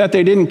 Was it that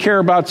they didn't care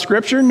about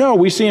Scripture? No,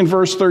 we see in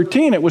verse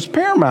 13 it was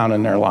paramount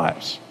in their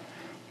lives.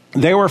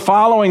 They were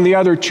following the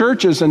other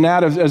churches, and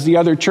that as the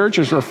other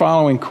churches were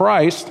following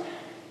Christ,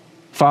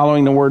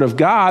 following the Word of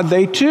God,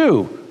 they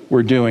too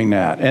were doing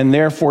that. And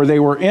therefore they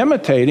were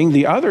imitating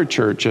the other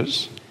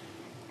churches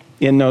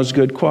in those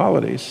good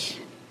qualities.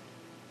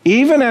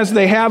 Even as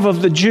they have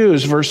of the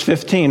Jews, verse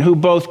 15, who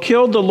both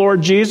killed the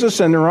Lord Jesus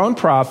and their own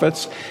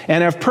prophets,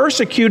 and have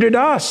persecuted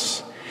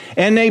us.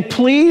 And they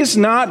please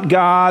not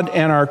God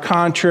and are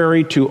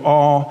contrary to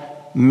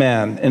all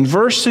men. And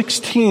verse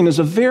 16 is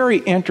a very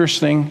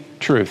interesting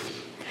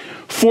truth.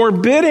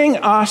 Forbidding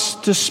us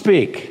to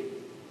speak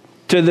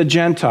to the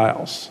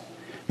Gentiles,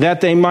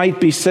 that they might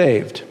be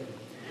saved,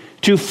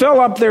 to fill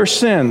up their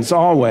sins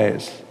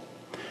always.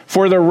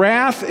 For the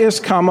wrath is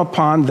come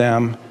upon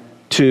them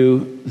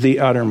to the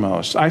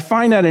uttermost. I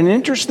find that an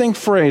interesting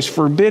phrase,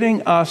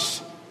 forbidding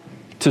us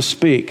to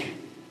speak.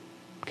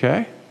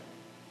 Okay?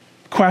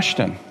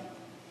 Question.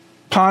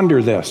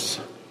 Ponder this.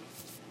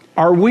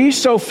 Are we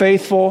so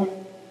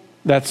faithful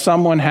that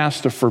someone has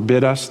to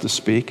forbid us to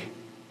speak?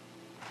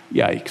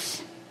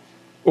 Yikes.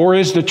 Or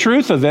is the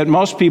truth of it,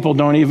 most people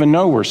don't even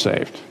know we're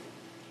saved.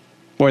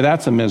 Boy,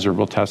 that's a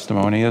miserable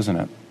testimony, isn't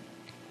it?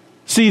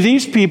 See,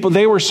 these people,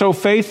 they were so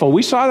faithful.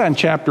 We saw that in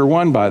chapter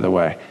 1, by the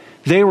way.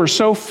 They were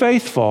so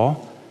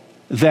faithful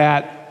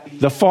that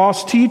the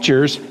false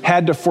teachers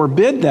had to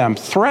forbid them,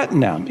 threaten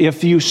them.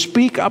 If you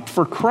speak up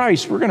for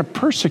Christ, we're going to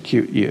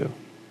persecute you.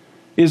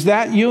 Is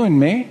that you and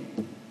me?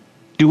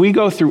 Do we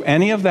go through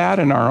any of that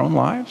in our own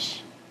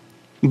lives?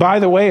 By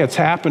the way, it's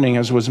happening,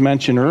 as was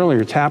mentioned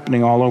earlier, it's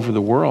happening all over the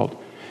world.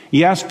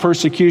 Yes,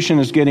 persecution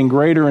is getting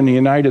greater in the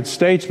United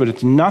States, but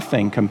it's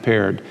nothing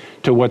compared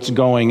to what's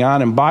going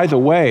on. And by the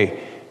way,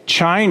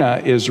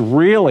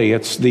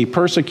 the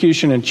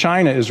persecution in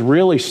China is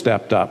really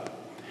stepped up,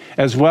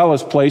 as well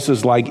as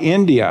places like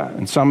India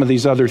and some of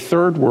these other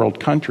third world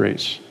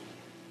countries.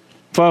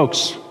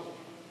 Folks,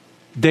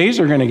 days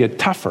are going to get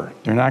tougher.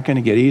 They're not going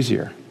to get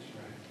easier.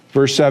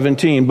 Verse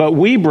 17, but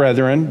we,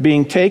 brethren,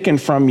 being taken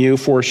from you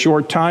for a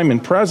short time in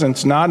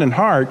presence, not in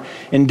heart,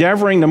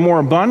 endeavoring the more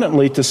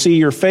abundantly to see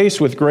your face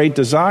with great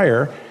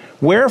desire,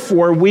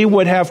 wherefore we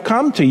would have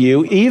come to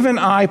you, even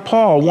I,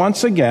 Paul,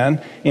 once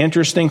again,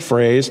 interesting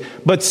phrase,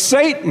 but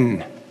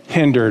Satan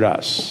hindered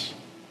us.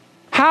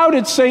 How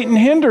did Satan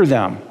hinder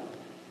them?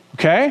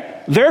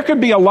 Okay, there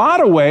could be a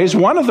lot of ways.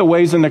 One of the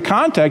ways in the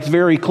context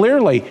very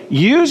clearly,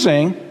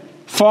 using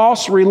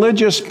false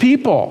religious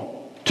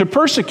people to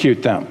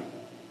persecute them.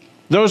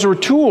 Those were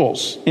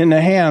tools in the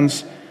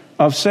hands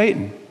of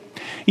Satan.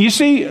 You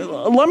see,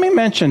 let me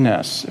mention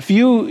this. If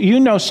you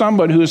know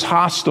somebody who is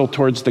hostile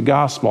towards the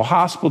gospel,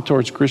 hostile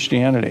towards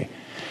Christianity.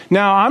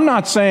 Now, I'm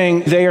not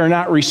saying they are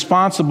not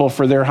responsible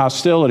for their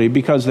hostility,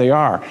 because they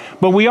are.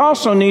 But we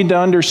also need to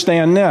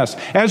understand this.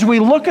 As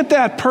we look at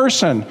that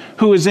person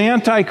who is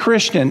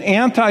anti-Christian,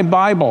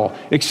 anti-Bible,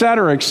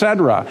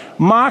 etc.,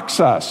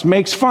 mocks us,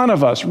 makes fun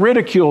of us,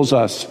 ridicules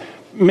us,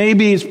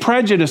 maybe is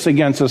prejudiced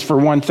against us for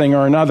one thing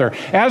or another.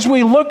 As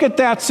we look at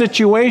that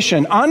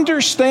situation,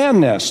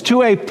 understand this.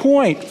 To a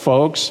point,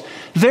 folks,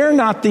 they're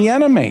not the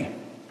enemy.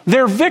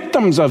 They're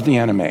victims of the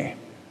enemy.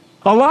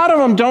 A lot of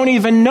them don't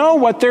even know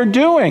what they're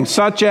doing,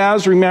 such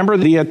as, remember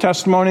the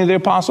testimony of the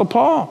Apostle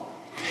Paul.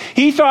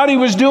 He thought he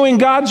was doing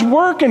God's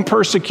work in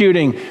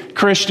persecuting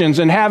Christians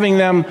and having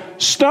them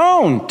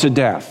stoned to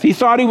death. He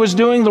thought he was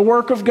doing the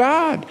work of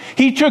God.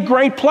 He took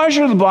great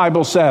pleasure, the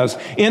Bible says,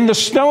 in the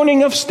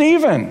stoning of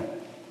Stephen,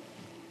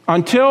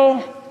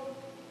 until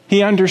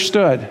he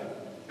understood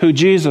who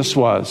Jesus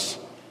was.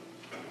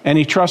 And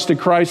he trusted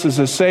Christ as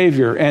a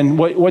Savior. And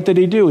what did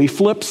he do? He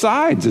flipped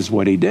sides is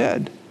what he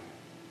did.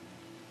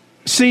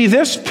 See,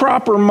 this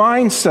proper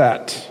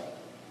mindset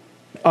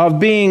of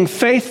being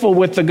faithful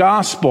with the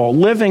gospel,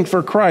 living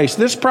for Christ,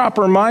 this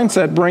proper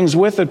mindset brings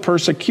with it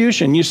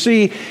persecution. You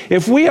see,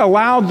 if we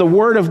allowed the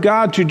Word of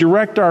God to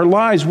direct our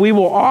lives, we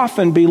will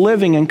often be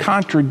living in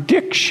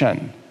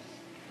contradiction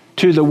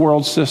to the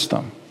world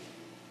system.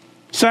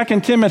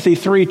 2 Timothy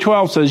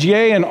 3:12 says,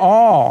 yea, and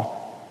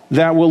all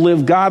that will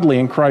live godly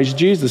in Christ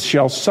Jesus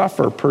shall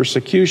suffer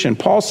persecution.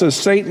 Paul says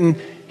Satan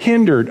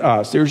hindered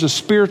us. There's a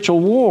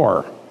spiritual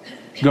war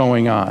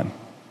going on.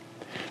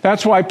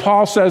 That's why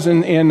Paul says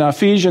in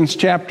Ephesians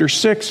chapter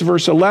 6,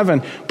 verse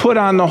 11, put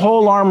on the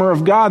whole armor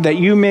of God that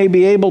you may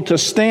be able to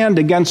stand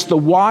against the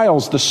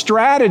wiles, the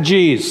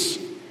strategies,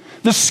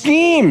 the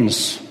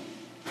schemes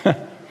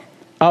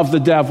of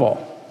the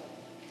devil.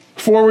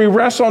 For we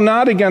wrestle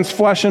not against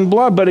flesh and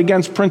blood, but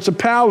against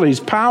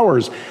principalities,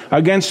 powers,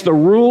 against the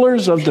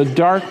rulers of the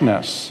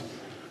darkness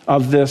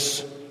of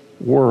this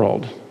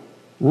world.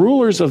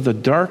 Rulers of the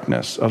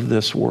darkness of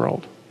this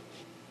world.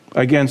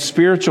 Against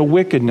spiritual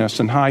wickedness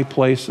in high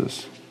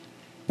places.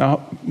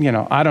 Now,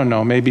 I don't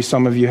know. Maybe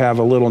some of you have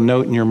a little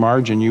note in your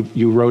margin.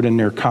 You wrote in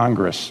there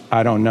Congress.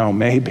 I don't know.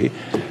 Maybe.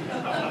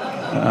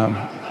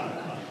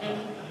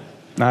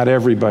 Not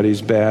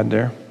everybody's bad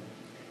there.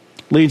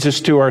 Leads us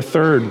to our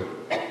third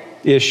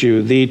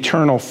issue, the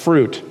eternal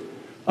fruit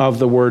of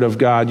the Word of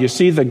God. You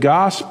see, the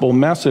gospel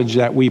message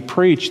that we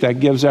preach that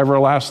gives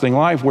everlasting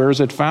life, where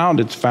is it found?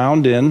 It's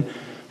found in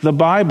the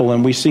Bible.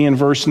 And we see in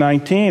verse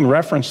 19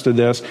 reference to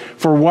this.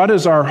 For what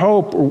is our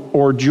hope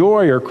or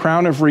joy or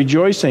crown of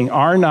rejoicing?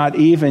 Are not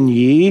even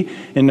ye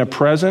in the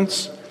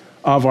presence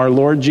of our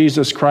Lord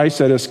Jesus Christ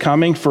that is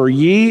coming? For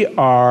ye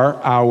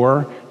are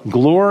our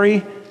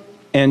glory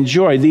and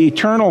joy, the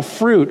eternal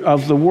fruit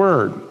of the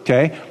Word.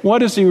 Okay,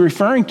 what is he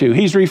referring to?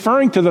 He's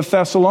referring to the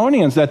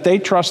Thessalonians, that they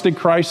trusted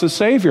Christ as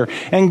Savior.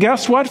 And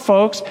guess what,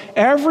 folks?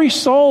 Every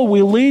soul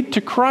we lead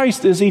to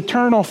Christ is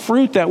eternal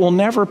fruit that will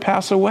never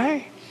pass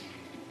away.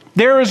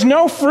 There is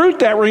no fruit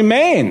that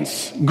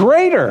remains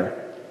greater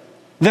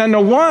than the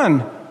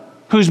one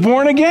who's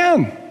born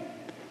again.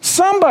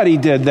 Somebody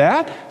did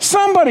that.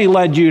 Somebody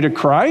led you to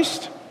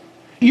Christ.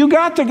 You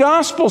got the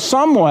gospel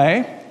some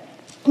way.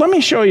 Let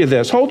me show you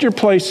this. Hold your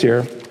place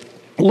here.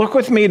 Look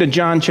with me to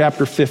John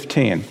chapter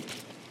 15.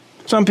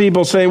 Some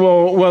people say,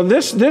 well,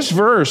 this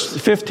verse,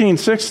 15,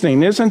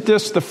 16, isn't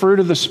this the fruit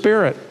of the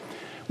Spirit?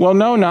 Well,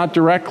 no, not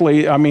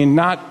directly. I mean,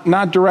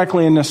 not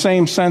directly in the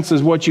same sense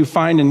as what you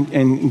find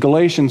in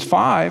Galatians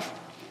 5.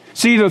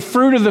 See, the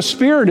fruit of the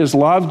Spirit is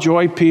love,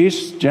 joy,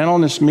 peace,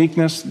 gentleness,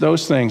 meekness,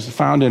 those things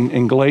found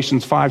in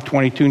Galatians 5,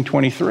 22 and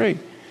 23.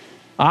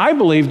 I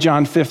believe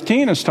John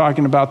 15 is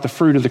talking about the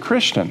fruit of the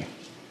Christian,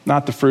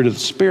 not the fruit of the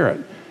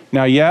Spirit.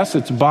 Now, yes,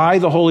 it's by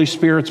the Holy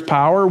Spirit's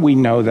power. We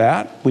know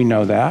that.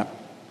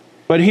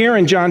 But here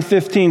in John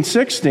 15,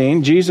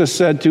 16, Jesus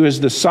said to his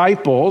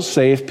disciples,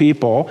 saved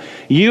people,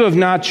 "You have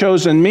not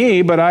chosen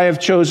me, but I have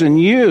chosen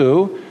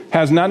you."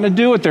 Has nothing to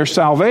do with their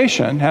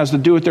salvation, has to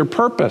do with their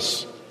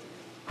purpose,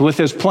 with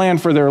his plan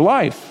for their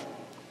life.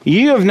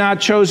 "You have not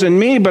chosen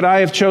me, but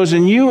I have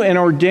chosen you and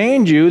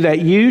ordained you that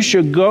you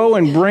should go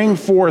and bring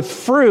forth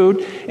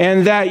fruit,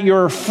 and that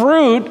your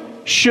fruit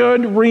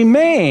should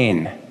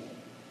remain.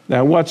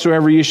 That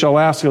whatsoever you shall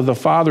ask of the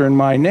Father in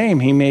my name,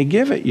 he may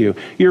give it you.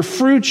 Your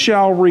fruit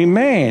shall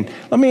remain."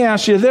 Let me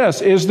ask you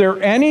this. Is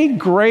there any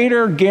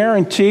greater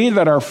guarantee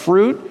that our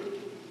fruit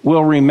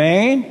will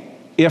remain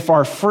if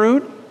our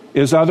fruit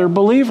is other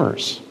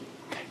believers?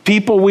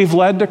 People we've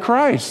led to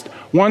Christ.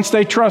 Once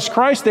they trust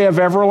Christ, they have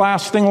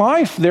everlasting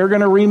life. They're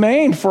going to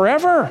remain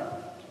forever.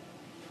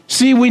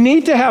 See, we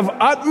need to have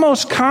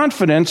utmost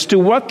confidence to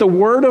what the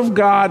Word of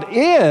God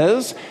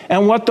is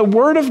and what the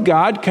Word of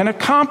God can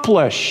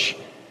accomplish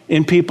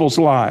in people's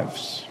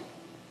lives.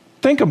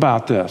 Think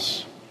about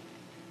this.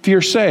 If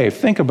you're saved,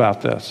 think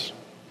about this.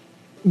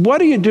 What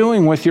are you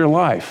doing with your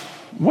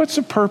life? What's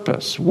the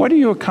purpose? What are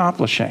you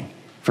accomplishing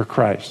for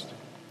Christ?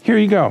 Here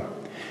you go.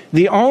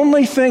 The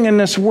only thing in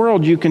this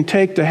world you can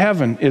take to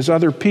heaven is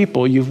other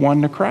people you've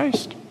won to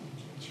Christ.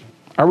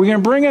 Are we going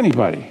to bring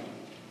anybody?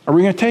 Are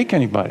we going to take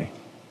anybody?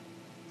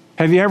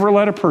 Have you ever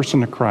led a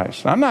person to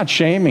Christ? I'm not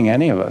shaming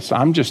any of us.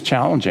 I'm just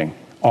challenging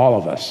all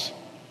of us.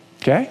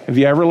 Okay? Have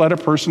you ever led a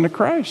person to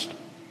Christ?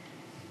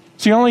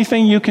 It's the only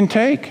thing you can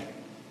take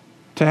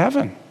to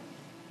heaven.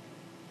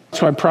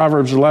 That's why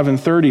Proverbs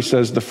 11:30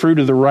 says, "The fruit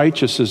of the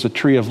righteous is a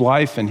tree of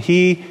life, and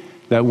he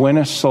that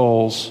winneth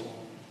souls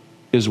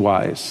is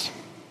wise."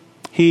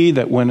 He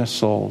that winneth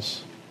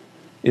souls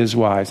is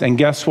wise. And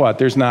guess what?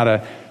 There's not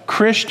a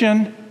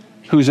Christian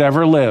who's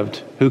ever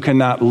lived who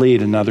cannot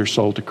lead another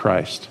soul to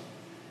Christ.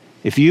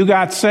 If you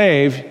got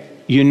saved,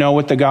 you know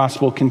what the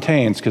gospel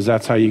contains, because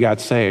that's how you got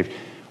saved.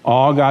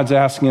 All God's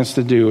asking us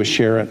to do is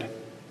share it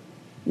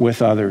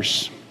with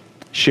others.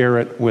 Share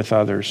it with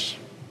others.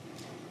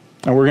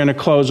 And we're going to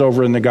close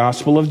over in the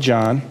Gospel of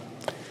John,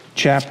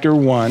 chapter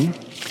 1.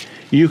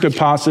 You could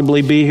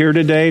possibly be here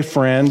today,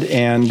 friend,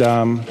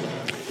 and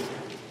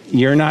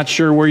you're not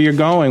sure where you're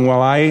going.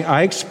 Well,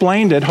 I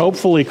explained it,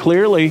 hopefully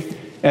clearly,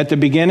 at the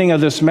beginning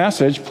of this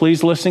message.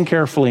 Please listen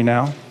carefully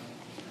now.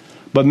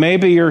 But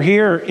maybe you're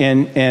here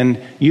and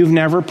you've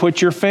never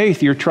put your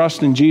faith, your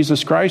trust in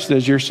Jesus Christ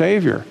as your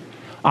Savior.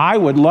 I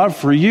would love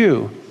for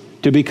you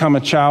to become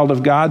a child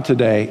of God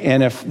today.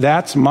 And if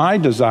that's my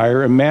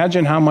desire,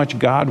 imagine how much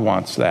God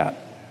wants that.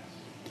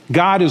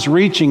 God is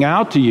reaching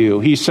out to you.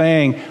 He's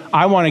saying,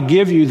 "I want to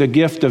give you the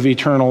gift of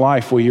eternal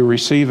life. Will you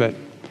receive it?"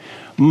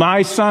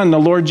 My Son, the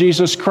Lord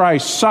Jesus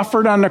Christ,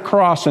 suffered on the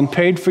cross and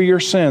paid for your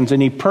sins,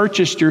 and he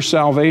purchased your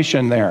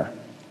salvation there.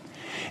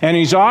 And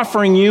he's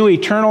offering you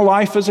eternal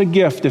life as a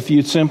gift if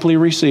you'd simply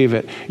receive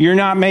it. You're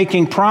not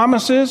making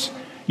promises.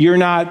 You're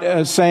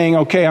not saying,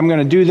 "Okay, I'm going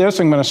to do this,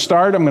 I'm going to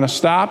start, I'm going to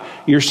stop."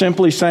 You're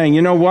simply saying,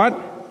 "You know what?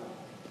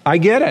 I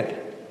get it.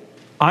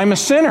 I'm a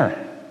sinner,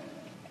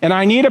 and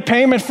I need a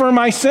payment for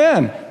my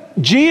sin.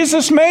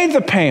 Jesus made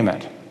the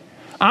payment.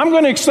 I'm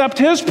going to accept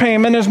his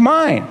payment as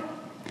mine.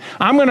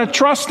 I'm going to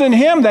trust in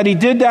him that he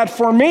did that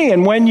for me."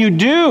 And when you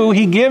do,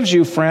 he gives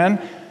you, friend,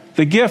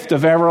 the gift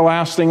of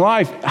everlasting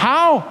life.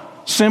 How?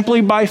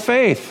 Simply by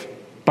faith,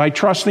 by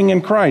trusting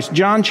in Christ.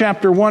 John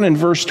chapter 1 and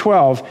verse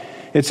 12,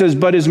 it says,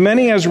 "But as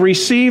many as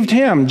received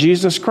him,"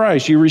 Jesus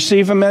Christ, you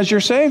receive him as your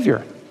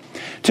Savior,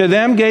 "to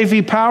them gave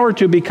he power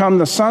to become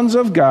the sons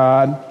of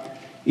God,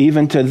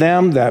 even to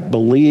them that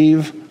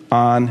believe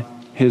on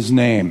his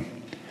name."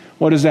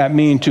 What does that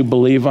mean, to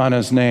believe on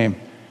his name?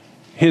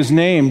 His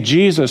name,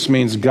 Jesus,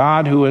 means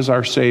God who is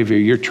our Savior.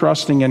 You're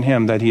trusting in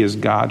him that he is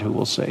God who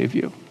will save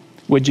you.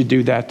 Would you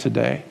do that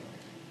today?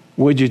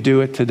 Would you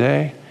do it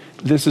today?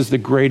 This is the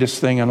greatest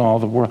thing in all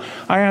the world.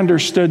 I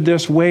understood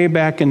this way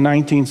back in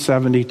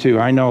 1972.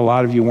 I know a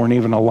lot of you weren't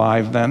even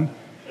alive then.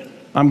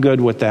 I'm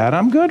good with that.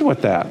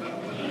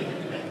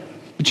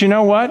 But you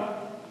know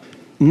what?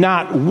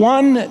 Not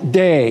one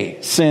day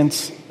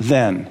since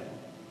then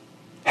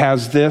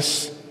has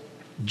this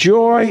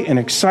joy and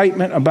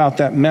excitement about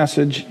that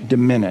message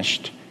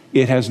diminished.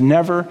 It has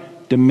never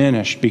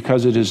diminished,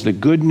 because it is the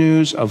good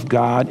news of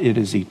God. It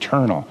is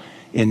eternal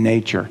in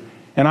nature.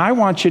 And I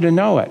want you to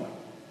know it.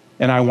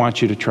 And I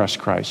want you to trust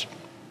Christ.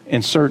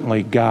 And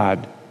certainly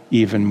God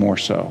even more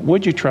so.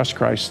 Would you trust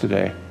Christ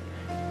today?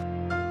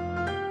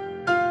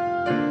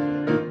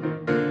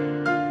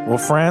 Well,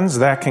 friends,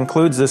 that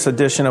concludes this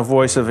edition of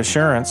Voice of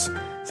Assurance.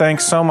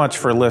 Thanks so much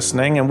for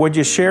listening. And would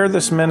you share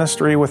this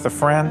ministry with a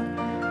friend?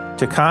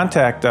 To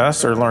contact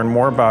us or learn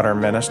more about our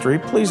ministry,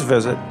 please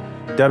visit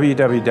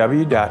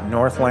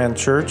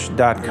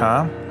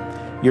www.northlandchurch.com.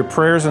 Your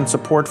prayers and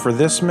support for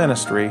this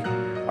ministry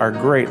are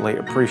greatly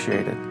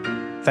appreciated.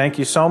 Thank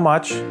you so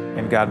much,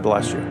 and God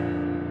bless you.